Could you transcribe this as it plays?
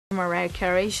Mariah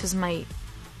Carey, she's my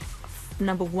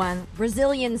 #1.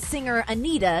 Brazilian singer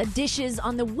Anitta dishes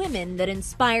on the women that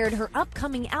inspired her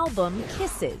upcoming album,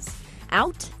 Kisses,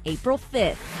 out April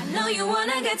 5th. I know you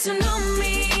wanna get to know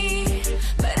me,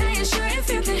 but I ain't sure if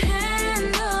you can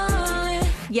handle it.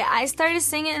 Yeah, I started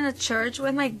singing in a church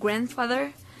with my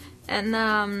grandfather, and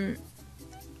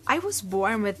I was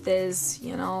born with this,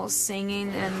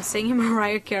 singing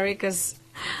Mariah Carey, because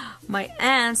my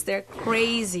aunts, they're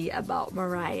crazy about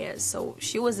Mariah. So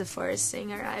she was the first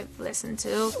singer I've listened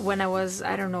to when I was,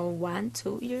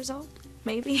 1-2 years old,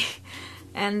 maybe.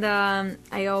 And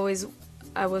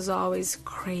I was always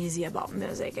crazy about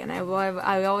music, and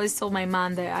I always told my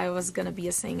mom that I was gonna be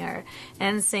a singer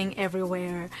and sing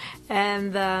everywhere.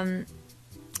 And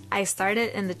I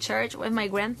started in the church with my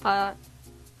grandpa,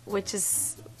 which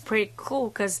is pretty cool,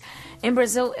 because in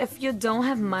Brazil, if you don't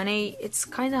have money, it's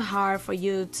kind of hard for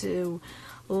you to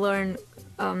learn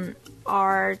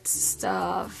art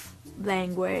stuff,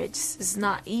 language. It's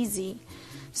not easy.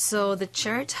 So the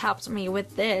church helped me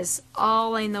with this.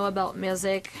 All I know about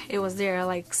music, it was there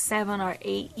like 7 or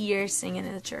 8 years singing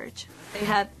in the church. They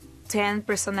had 10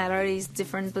 personalities,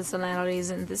 different personalities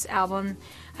in this album.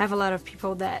 I have a lot of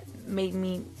people that made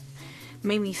me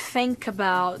think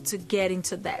about to get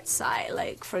into that side.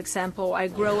 Like, for example, I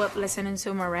grew up listening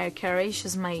to Mariah Carey.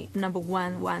 She's my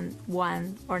 #1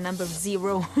 or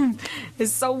 #0.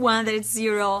 It's so one that it's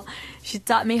 0. She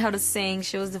taught me how to sing.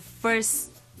 She was the first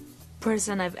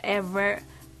person I've ever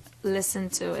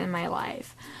listened to in my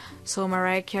life. So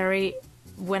Mariah Carey,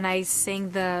 when I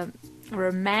sing the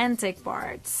romantic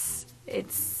parts,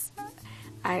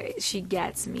 she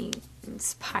gets me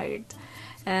inspired.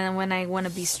 And when I want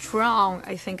to be strong,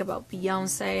 I think about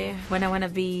Beyonce. When I want to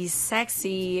be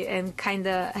sexy and kind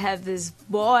of have this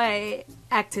boy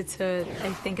attitude, I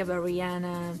think about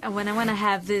Rihanna. And when I want to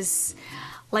have this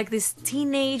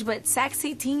teenage but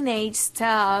sexy teenage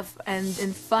stuff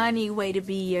and funny way to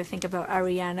be, I think about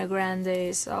Ariana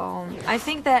Grande. So I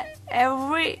think that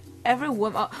every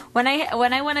woman, when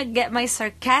I want to get my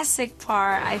sarcastic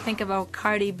part, I think about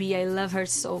Cardi B. I love her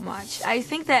so much. I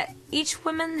think that each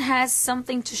woman has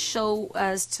something to show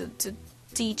us, to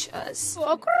teach us.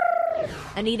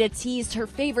 Anitta teased her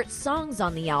favorite songs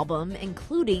on the album,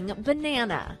 including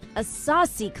Banana, a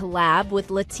saucy collab with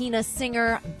Latina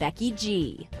singer Becky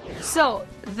G. So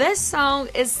this song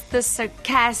is the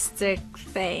sarcastic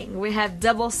thing. We have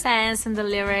double sense in the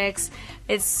lyrics.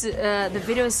 It's the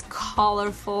video is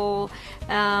colorful.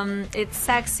 It's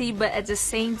sexy, but at the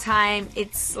same time,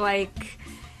 it's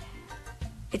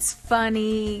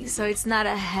funny. So it's not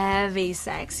a heavy,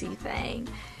 sexy thing.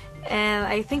 And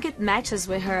I think it matches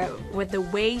with her, with the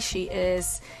way she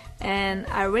is. And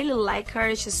I really like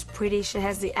her. She's pretty, she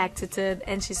has the attitude,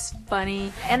 and she's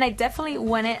funny. And I definitely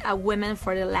wanted a woman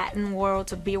for the Latin world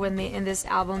to be with me in this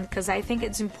album, because I think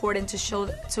it's important to show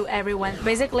to everyone.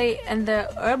 Basically, in the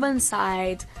urban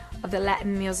side of the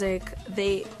Latin music,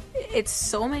 it's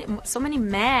so many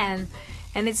men.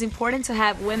 And it's important to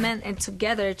have women and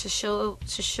together to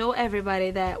show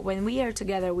everybody that when we are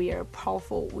together, we are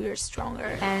powerful, we are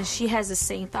stronger. And she has the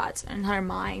same thoughts in her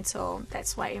mind, so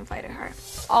that's why I invited her.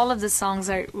 All of the songs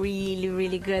are really,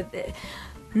 really good.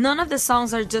 None of the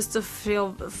songs are just to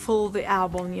full the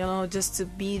album, just to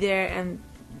be there and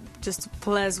just to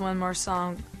plus one more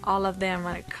song. All of them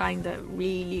are kind of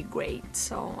really great,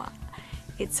 so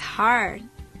it's hard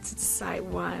to decide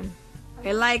one.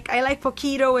 I like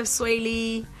Poquito with Sway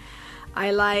Lee.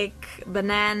 I like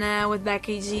Banana with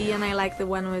Becky G, and I like the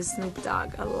one with Snoop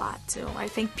Dogg a lot too. I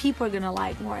think people are gonna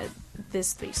like more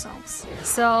these 3 songs.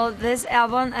 So this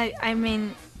album,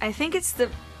 I think it's the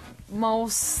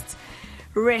most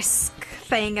risk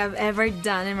thing I've ever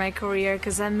done in my career,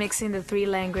 because I'm mixing the 3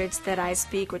 languages that I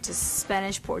speak, which is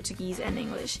Spanish, Portuguese, and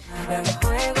English.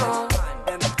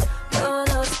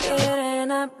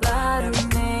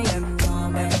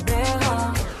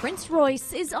 Prince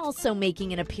Royce is also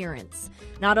making an appearance,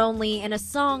 not only in a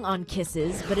song on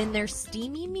Kisses, but in their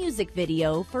steamy music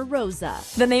video for Rosa.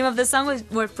 The name of the song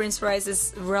with Prince Royce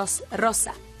is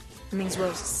Rosa. It means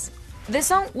roses. This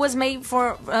song was made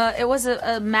for, it was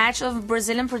a match of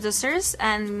Brazilian producers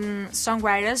and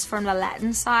songwriters from the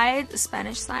Latin side, the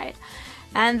Spanish side.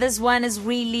 And this one is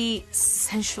really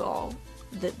sensual.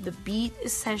 The beat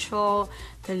is sensual,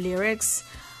 the lyrics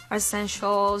are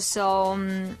sensual, so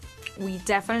we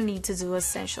definitely need to do a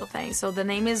sensual thing. So the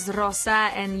name is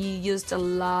Rosa, and you used a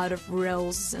lot of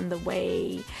roses in the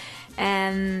way,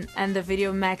 and the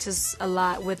video matches a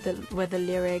lot with the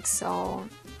lyrics, so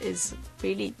it's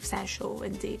really sensual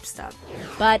and deep stuff.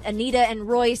 But Anitta and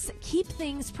Royce keep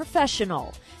things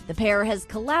professional. The pair has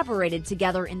collaborated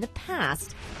together in the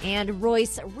past, and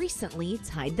Royce recently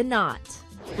tied the knot.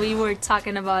 We were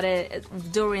talking about it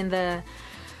during the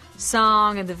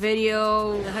song and the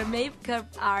video. Her makeup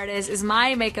artist is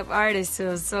my makeup artist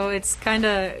too, so it's kind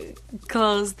of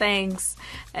close things.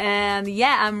 And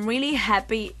yeah, I'm really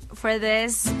happy for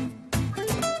this.